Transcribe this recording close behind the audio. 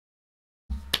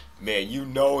Man, you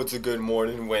know it's a good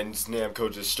morning when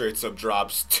Namco just straight up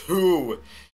drops two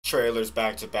trailers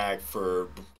back to back for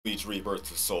Bleach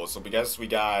Rebirth of Soul. So I guess we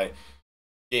got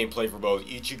gameplay for both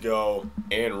Ichigo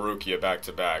and Rukia back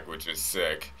to back, which is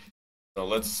sick. So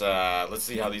let's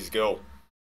see how these go.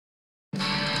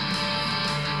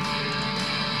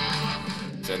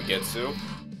 Sengetsu,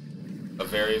 a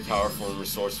very powerful and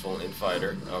resourceful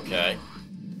infighter. Okay.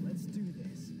 Let's do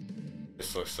this.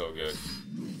 This looks so good.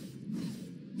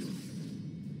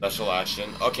 Special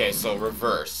action. Okay, so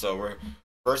reverse. So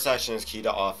reverse action is key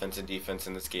to offense and defense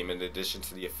in this game. In addition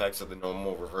to the effects of the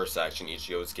normal reverse action,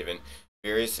 Ichigo is given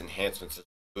various enhancements such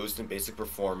as boost in basic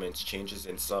performance, changes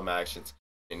in some actions,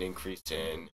 and increase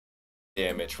in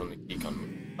damage from the key combo.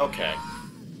 Okay.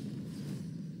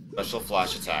 Special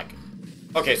flash attack.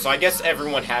 Okay, so I guess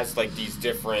everyone has like these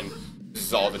different. This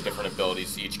is all the different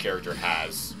abilities each character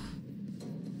has.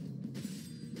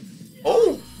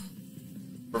 Oh!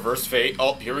 Reverse fate.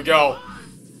 Oh, here we go.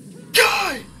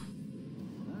 Guy!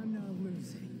 I'm not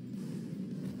losing.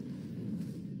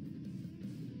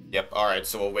 Yep, alright,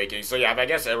 so awakening. So yeah, I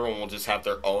guess everyone will just have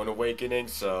their own awakening,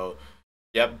 so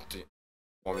yep.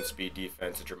 Performance speed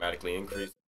defense to dramatically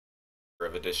increase.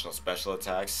 Of additional special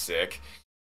attacks, sick.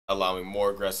 Allowing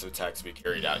more aggressive attacks to be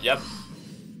carried out. Yep.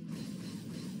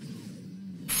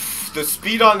 The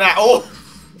speed on that. Oh!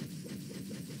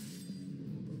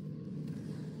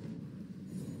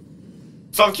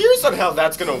 So I'm curious on how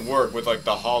that's gonna work with like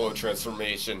the hollow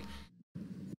transformation.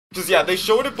 Cause yeah, they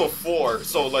showed it before.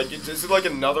 So like, is it like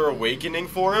another awakening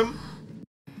for him?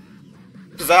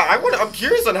 Cause I'm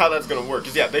curious on how that's gonna work.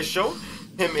 Cause yeah, they show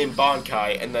him in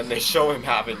Bankai and then they show him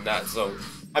having that. So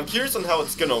I'm curious on how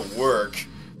it's gonna work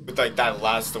with like that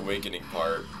last awakening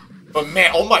part. But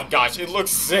man, oh my gosh, it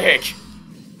looks sick.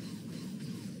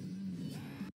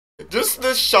 Just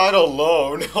this shot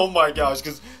alone, oh my gosh,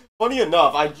 because funny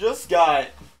enough, I just got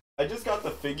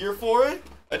the figure for it.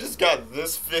 I just got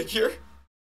this figure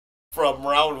from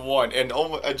round one, and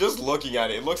just looking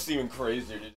at it, it looks even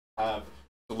crazier to have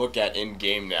to look at in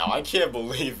game now. I can't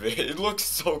believe it. It looks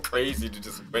so crazy to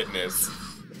just witness.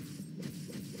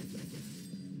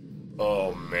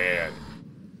 Oh man.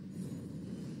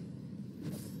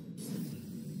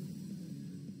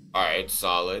 Alright,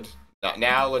 solid.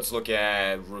 Now let's look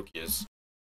at Rukia's.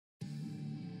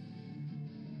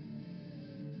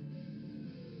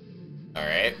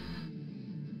 Alright.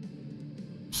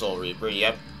 Soul Reaper,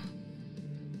 yep.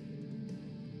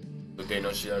 Ude no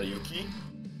Shirayuki.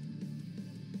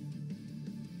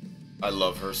 I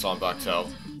love her,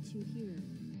 Sanbaktel.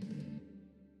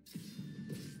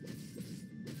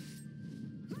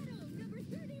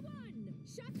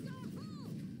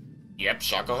 Yep,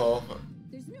 Shakaho.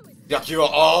 Yakuo,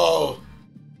 oh!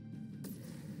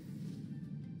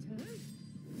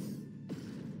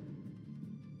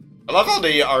 I love how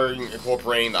they are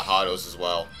incorporating the Hados as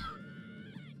well.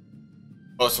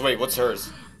 Oh, so wait, what's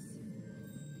hers?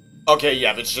 Okay,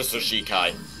 yeah, it's just a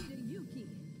Shikai.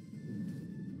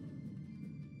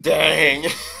 Dang!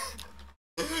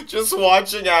 Just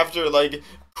watching after, like,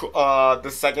 the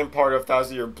second part of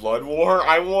Thousand Year Blood War,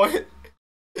 I want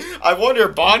her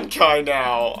Bankai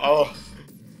now! Oh.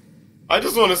 I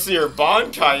just want to see her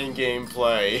Bankai in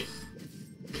gameplay.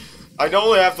 I don't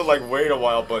only have to, like, wait a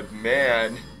while, but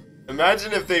man.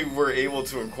 Imagine if they were able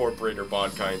to incorporate her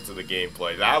Bankai into the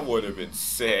gameplay. That would have been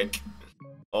sick.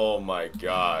 Oh my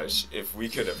gosh. If we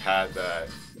could have had that.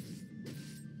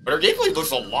 But her gameplay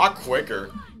looks a lot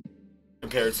quicker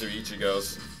compared to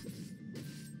Ichigo's.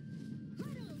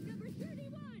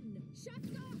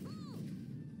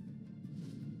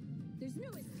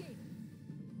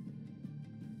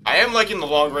 I am liking the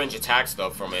long range attacks though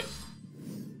from it.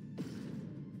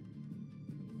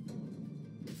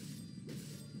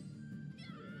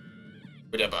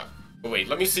 Whatever. Oh, wait,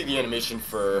 let me see the animation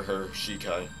for her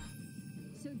Shikai.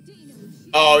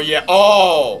 Oh yeah,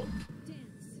 oh!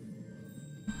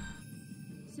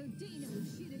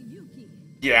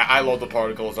 Yeah, I love the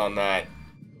particles on that.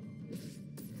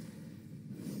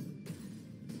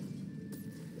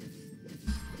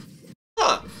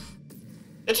 Huh.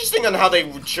 Interesting on how they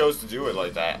chose to do it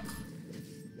like that.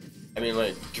 I mean,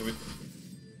 like,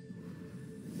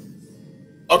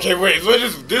 okay, wait,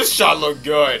 this shot look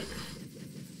good.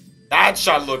 That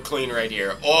shot looked clean right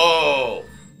here. Oh!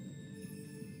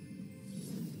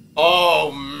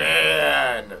 Oh,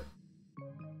 man!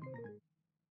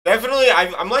 Definitely,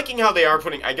 I'm liking how they are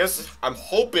putting, I guess, I'm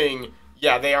hoping,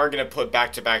 yeah, they are going to put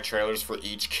back-to-back trailers for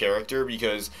each character,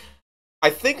 because I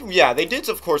think, yeah, they did,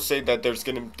 of course, say that they're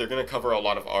gonna cover a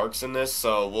lot of arcs in this,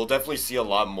 so we'll definitely see a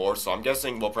lot more, so I'm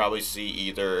guessing we'll probably see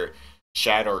either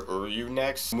Shad or Uryu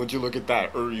next. Would you look at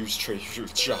that? Uryu's trailer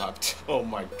dropped. Oh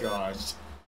my gosh.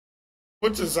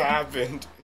 What just happened?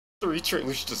 3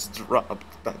 trailers just dropped.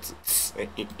 That's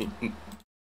insane.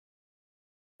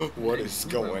 What is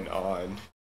going on?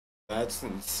 That's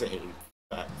insane.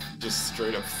 That just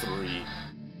straight up 3.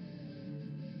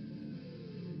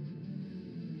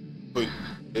 But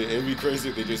it'd be crazy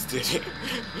if they just did it.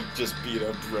 Just beat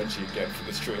up Renji again for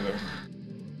this trailer.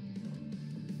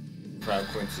 Crab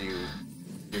Quincy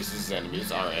pierces his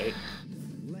enemies, alright.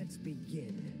 Let's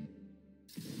begin.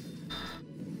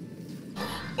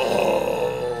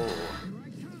 Oh!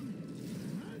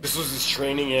 This was his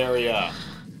training area.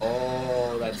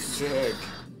 Oh, that's sick.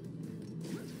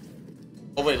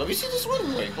 Oh wait, let me see this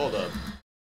one. Wait, hold up.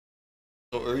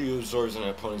 So Uryu absorbs an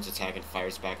opponent's attack and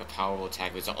fires back a powerful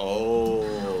attack with his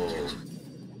own.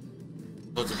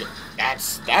 Oh.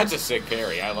 That's a sick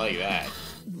parry. I like that.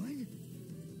 What?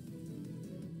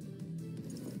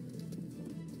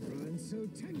 Run so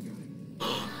tender.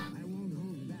 I won't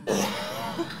hold back.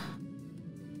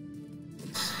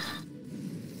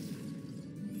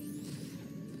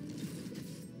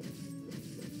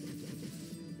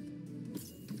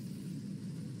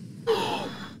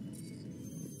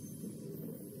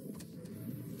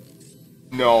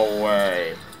 No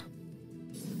way.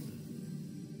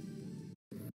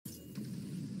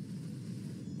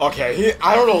 Okay,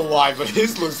 I don't know why, but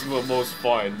his looks the most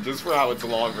fun, just for how it's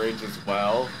long range as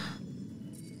well.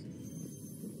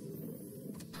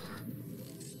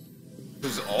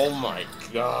 Cause oh my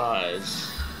gosh.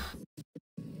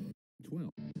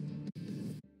 12.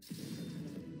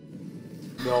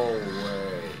 No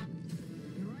way.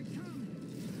 Here I come.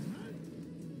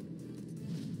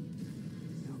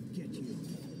 I'll get you.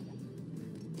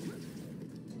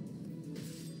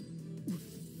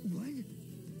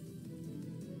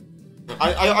 What?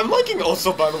 I'm liking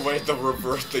also, by the way, the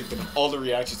reverse, like, all the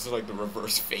reactions to, like, the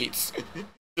reverse fates.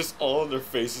 Just all of their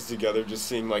faces together, just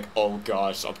seeing, like, oh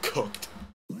gosh, I'm cooked.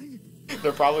 What?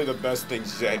 They're probably the best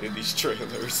things yet in these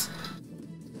trailers.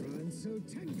 Run so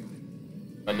tender.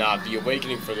 But nah, the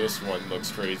awakening for this one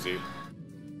looks crazy.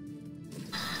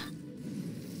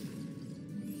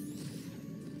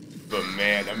 But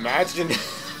man, imagine...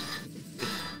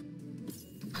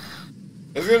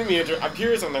 It's gonna be interesting. I'm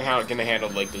curious on how it's gonna handle,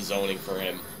 like, the zoning for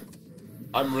him.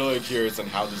 I'm really curious on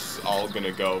how this is all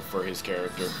gonna go for his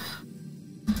character.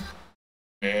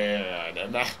 Man,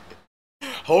 and that...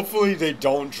 Hopefully they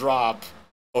don't drop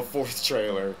a 4th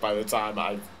trailer by the time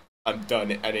I'm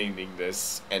done editing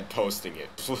this and posting it.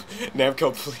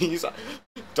 Namco, please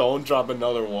don't drop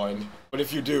another one. But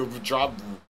if you do, drop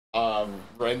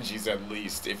Renji's at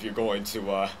least if you're going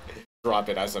to drop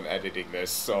it as I'm editing this.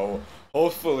 So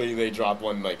hopefully they drop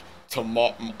one like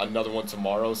another one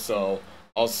tomorrow. So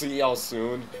I'll see y'all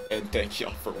soon, and thank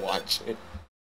y'all for watching.